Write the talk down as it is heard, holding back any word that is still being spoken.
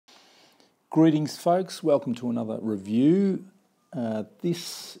Greetings folks, welcome to another review.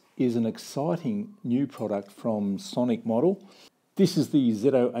 This is an exciting new product from Sonic Model. This is the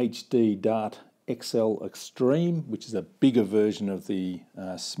ZOHD Dart XL Extreme, which is a bigger version of the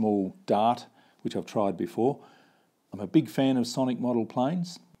small Dart, which I've tried before. I'm a big fan of Sonic Model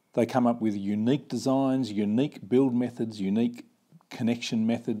planes. They come up with unique designs, unique build methods, unique connection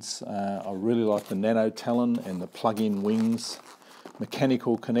methods. I really like the nano talon and the plug-in wings.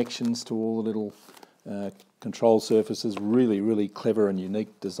 Mechanical connections to all the little control surfaces, really clever and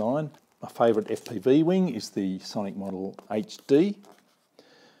unique design. My favourite FPV wing is the Sonic Model HD,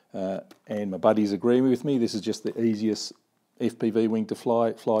 and my buddies agree with me, this is just the easiest FPV wing to fly.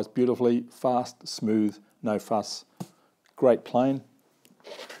 It flies beautifully, fast, smooth, no fuss, great plane.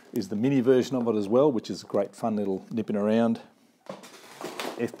 Is the mini version of it as well, which is a great fun little nipping around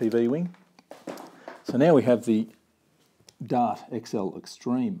FPV wing. So now we have the Dart XL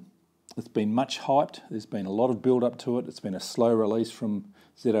Extreme. It's been much hyped, there's been a lot of build up to it, it's been a slow release from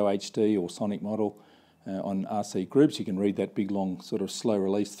ZOHD or Sonic Model on RC Groups. You can read that big long sort of slow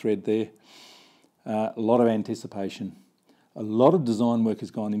release thread there. A lot of anticipation. A lot of design work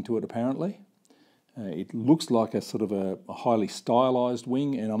has gone into it apparently. It looks like a sort of a highly stylised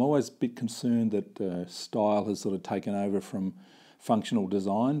wing, and I'm always a bit concerned that style has sort of taken over from functional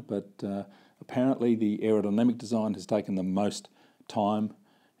design, but apparently the aerodynamic design has taken the most time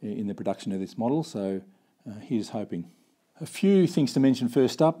in the production of this model, so here's hoping. A few things to mention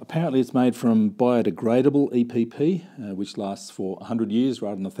first up. Apparently it's made from biodegradable EPP, which lasts for 100 years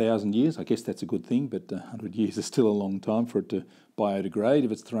rather than 1,000 years. I guess that's a good thing, but 100 years is still a long time for it to biodegrade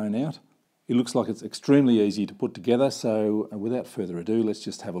if it's thrown out. It looks like it's extremely easy to put together, so without further ado, let's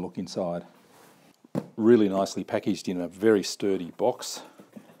just have a look inside. Really nicely packaged in a very sturdy box.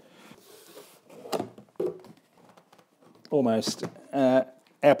 Almost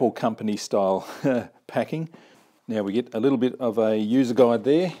Apple company style packing. Now we get a little bit of a user guide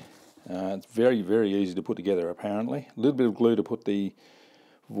there. It's very easy to put together apparently. A little bit of glue to put the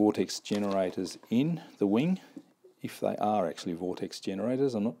vortex generators in the wing, if they are actually vortex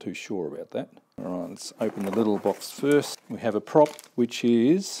generators. I'm not too sure about that. Alright, let's open the little box first. We have a prop which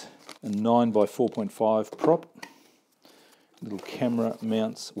is a 9 by 4.5 prop. Little camera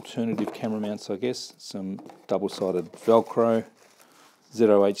mounts, alternative camera mounts I guess, some double-sided Velcro,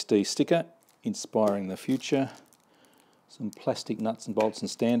 ZOHD sticker, inspiring the future, some plastic nuts and bolts and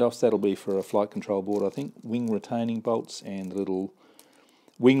standoffs, that'll be for a flight control board I think, wing retaining bolts and little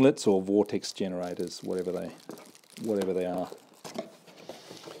winglets or vortex generators, whatever they are.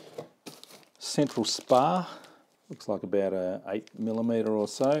 Central spar, looks like about a 8mm or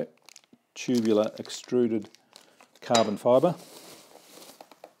so, tubular extruded carbon fibre.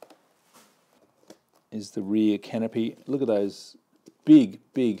 Is the rear canopy. Look at those big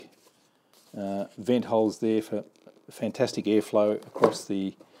vent holes there for fantastic airflow across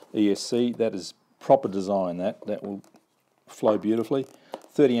the ESC. That is proper design, that will flow beautifully.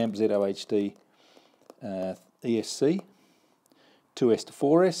 30 amp ZOHD ESC, 2S to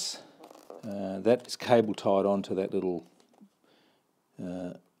 4S. That is cable tied onto that little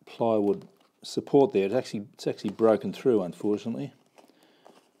plywood support there. It's actually broken through, unfortunately.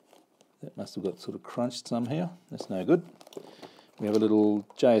 That must have got sort of crunched somehow. That's no good. We have a little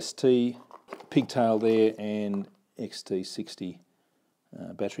JST pigtail there and XT60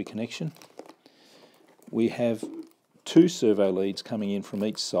 battery connection. We have 2 servo leads coming in from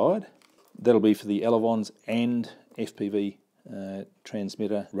each side. That'll be for the elevons and FPV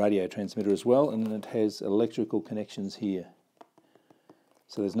transmitter, radio transmitter as well, and it has electrical connections here.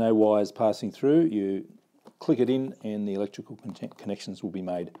 So there's no wires passing through, you click it in and the electrical connections will be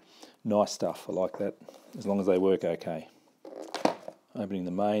made. Nice stuff, I like that, as long as they work okay. Opening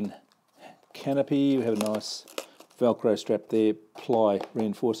the main canopy, we have a nice Velcro strap there, ply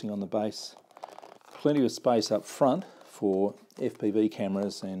reinforcing on the base. Plenty of space up front for FPV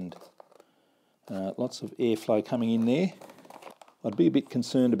cameras and lots of airflow coming in there. I'd be a bit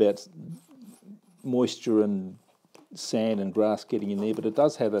concerned about moisture and sand and grass getting in there, but it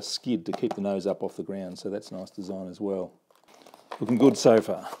does have a skid to keep the nose up off the ground, so that's nice design as well. Looking good so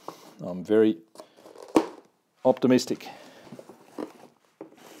far. I'm very optimistic.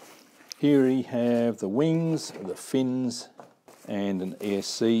 Here we have the wings, the fins, and an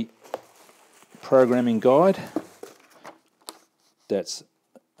ESC programming guide. That's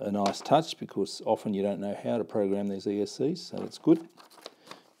a nice touch because often you don't know how to program these ESCs, so that's good.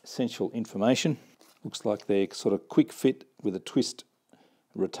 Essential information. Looks like they're sort of quick fit with a twist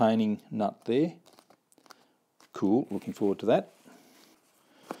retaining nut there. Cool, looking forward to that.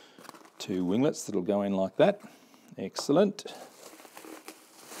 2 winglets that'll go in like that. Excellent.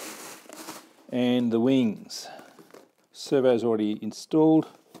 And the wings. Servo's already installed.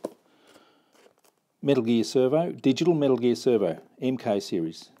 Metal Gear Servo, digital Metal Gear Servo, MK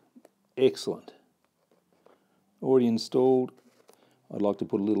series. Excellent. Already installed. I'd like to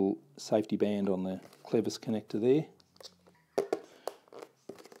put a little safety band on the clevis connector there.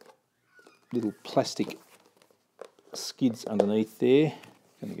 Little plastic skids underneath there.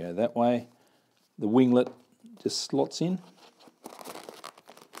 Going to go that way. The winglet just slots in.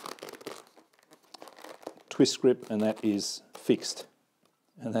 Twist grip, and that is fixed.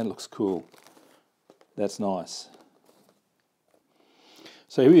 And that looks cool. That's nice.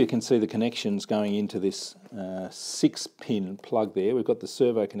 So here you can see the connections going into this 6-pin plug there. We've got the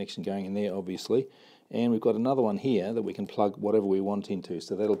servo connection going in there, obviously, and we've got another one here that we can plug whatever we want into.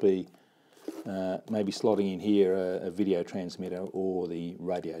 So that'll be maybe slotting in here a video transmitter or the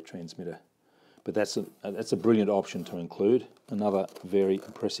radio transmitter. But that's a brilliant option to include. Another very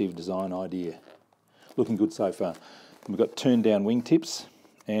impressive design idea. Looking good so far. We've got turned down wingtips,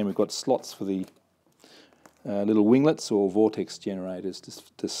 and we've got slots for the little winglets or vortex generators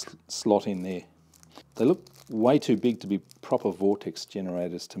to slot in there. They look way too big to be proper vortex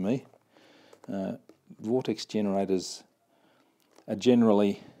generators to me. Vortex generators are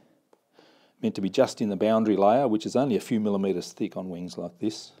generally meant to be just in the boundary layer, which is only a few millimetres thick on wings like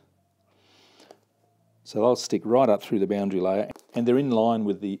this. So they'll stick right up through the boundary layer, and they're in line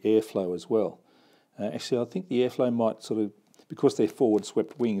with the airflow as well. Actually, I think the airflow might sort of, because they're forward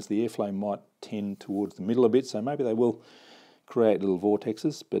swept wings, the airflow might tend towards the middle a bit, so maybe they will create little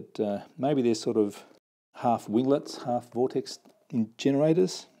vortexes, but maybe they're sort of half winglets, half vortex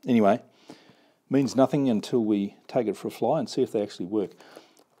generators. Anyway, means nothing until we take it for a fly and see if they actually work.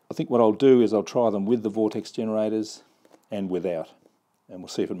 I think what I'll do is I'll try them with the vortex generators and without, and we'll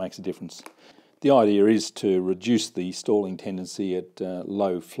see if it makes a difference. The idea is to reduce the stalling tendency at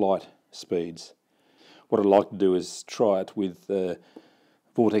low flight speeds. What I'd like to do is try it with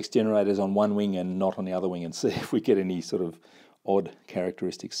vortex generators on one wing and not on the other wing, and see if we get any sort of odd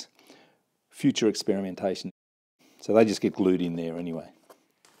characteristics. Future experimentation. So they just get glued in there anyway.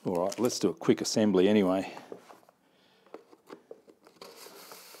 Alright, let's do a quick assembly anyway.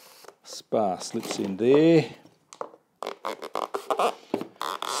 Spar slips in there.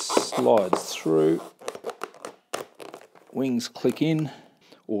 Slides through. Wings click in,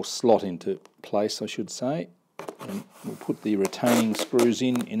 or slot into place I should say, and we'll put the retaining screws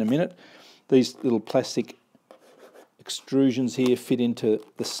in a minute. These little plastic extrusions here fit into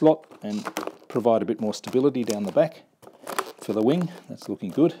the slot and provide a bit more stability down the back for the wing. That's looking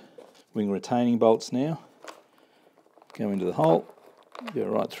good. Wing retaining bolts now go into the hole, go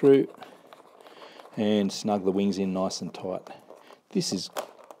right through and snug the wings in nice and tight. This is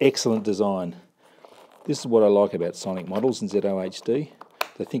excellent design. This is what I like about Sonic models and ZOHD.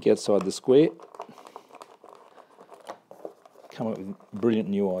 They think outside the square, come up with brilliant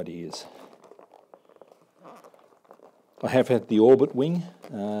new ideas. I have had the Orbit wing,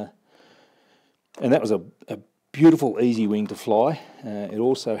 and that was a beautiful, easy wing to fly. It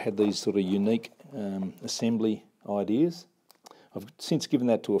also had these sort of unique assembly ideas. I've since given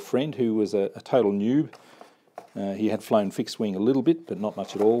that to a friend who was a total noob. He had flown fixed wing a little bit, but not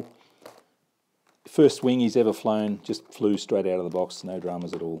much at all. First wing he's ever flown, just flew straight out of the box, no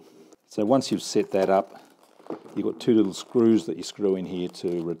dramas at all. So once you've set that up, you've got two little screws that you screw in here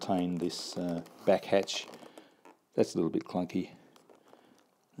to retain this back hatch. That's a little bit clunky,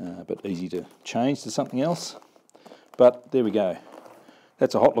 but easy to change to something else. But there we go.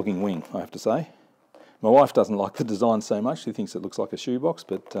 That's a hot looking wing, I have to say. My wife doesn't like the design so much, she thinks it looks like a shoebox,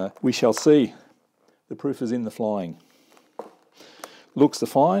 but we shall see. The proof is in the flying. Looks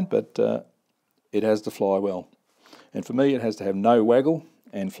fine, but it has to fly well. And for me, it has to have no waggle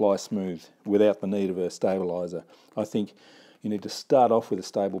and fly smooth without the need of a stabiliser. I think you need to start off with a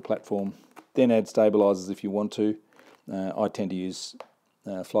stable platform, then add stabilisers if you want to. I tend to use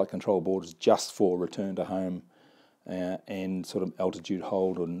flight control boards just for return to home and sort of altitude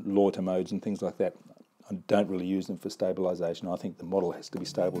hold and loiter modes and things like that. I don't really use them for stabilisation. I think the model has to be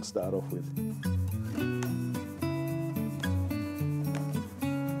stable to start off with.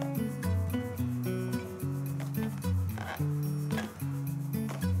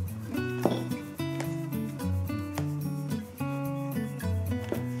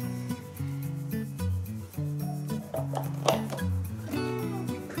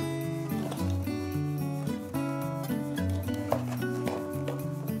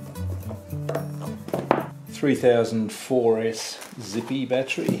 3004S Zippy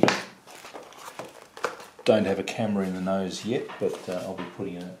battery. Don't have a camera in the nose yet, but I'll be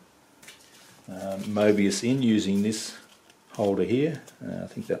putting a Mobius in using this holder here. I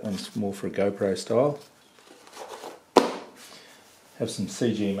think that one's more for a GoPro style. Have some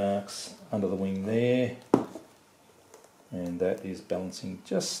CG marks under the wing there, and that is balancing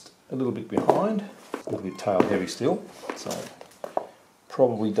just a little bit behind. A little bit tail heavy still, so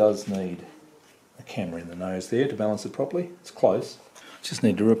probably does need a camera in the nose there to balance it properly. It's close. Just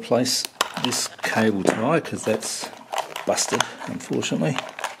need to replace this cable tie because that's busted, unfortunately.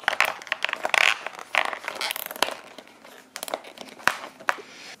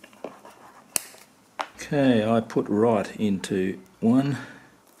 Okay, I put right into 1,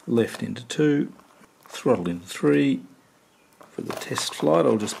 left into 2, throttle into 3. For the test flight,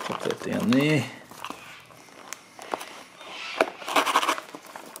 I'll just pop that down there.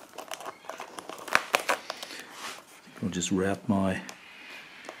 I'll just route my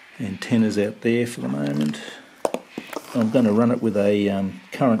antennas out there for the moment. I'm going to run it with a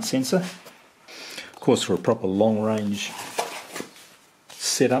current sensor. Of course, for a proper long range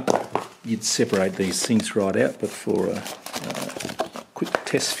setup, you'd separate these things right out, but for a quick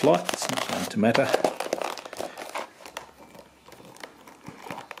test flight, it's not going to matter.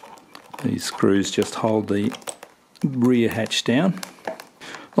 These screws just hold the rear hatch down.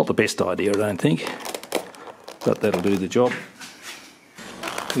 Not the best idea, I don't think, but that'll do the job.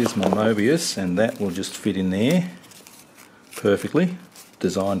 Here's my Mobius, and that will just fit in there perfectly.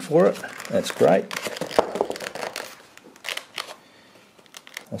 Designed for it. That's great.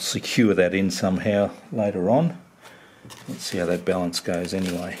 I'll secure that in somehow later on. Let's see how that balance goes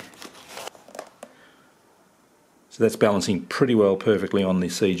anyway. So that's balancing pretty well perfectly on the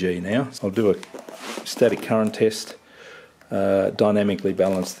CG now. I'll do a static current test, dynamically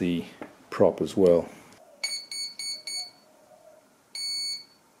balance the prop as well.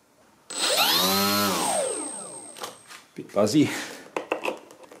 Bit buzzy.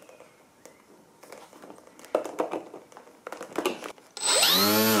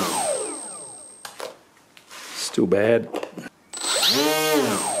 Still bad.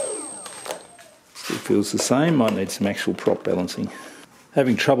 Still feels the same. Might need some actual prop balancing.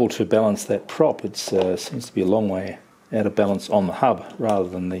 Having trouble to balance that prop. It seems to be a long way out of balance on the hub rather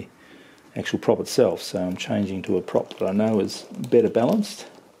than the actual prop itself. So I'm changing to a prop that I know is better balanced.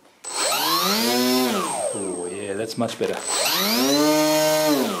 Oh yeah, that's much better.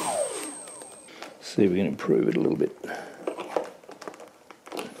 See if we can improve it a little bit.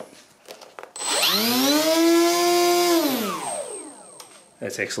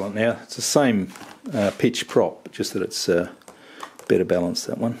 That's excellent now. It's the same pitch prop, but just that it's better balanced,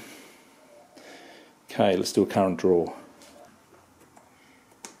 that one. Okay, let's do a current draw.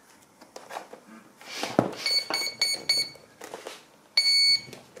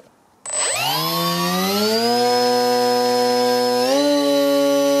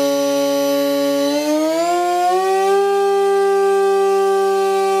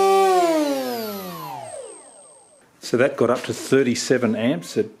 So that got up to 37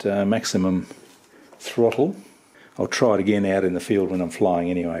 amps at maximum throttle. I'll try it again out in the field when I'm flying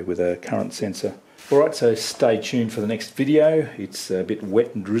anyway with a current sensor. Alright, so stay tuned for the next video. It's a bit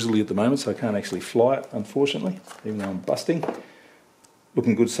wet and drizzly at the moment, so I can't actually fly it, unfortunately, even though I'm busting.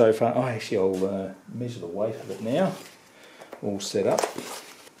 Looking good so far. Oh, actually, I'll measure the weight of it now. All set up.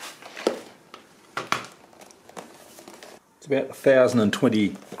 It's about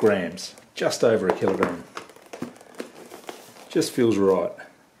 1,020 grams, just over a kilogram. Just feels right.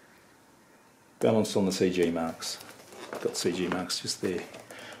 Balanced on the CG marks. Got CG marks just there.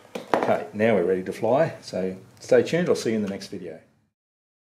 Okay, now we're ready to fly, so stay tuned. I'll see you in the next video.